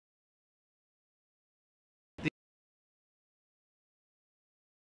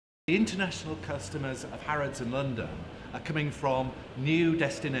The international customers of Harrods in London are coming from new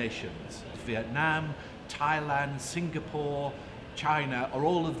destinations. Vietnam, Thailand, Singapore, China are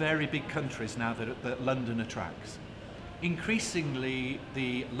all the very big countries now that London attracts. Increasingly,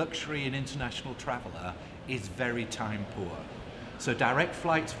 the luxury and international traveller is very time poor. So direct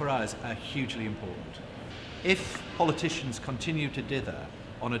flights for us are hugely important. If politicians continue to dither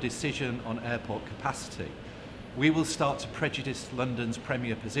on a decision on airport capacity, we will start to prejudice London's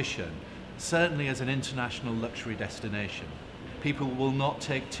premier position, certainly as an international luxury destination. People will not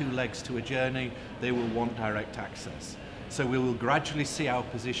take two legs to a journey, they will want direct access. So we will gradually see our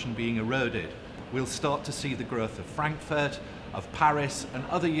position being eroded. We'll start to see the growth of Frankfurt, of Paris and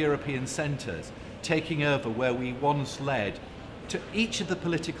other European centres taking over where we once led. To each of the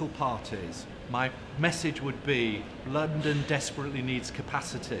political parties, my message would be London desperately needs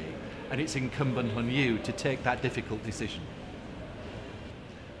capacity, and it's incumbent on you to take that difficult decision.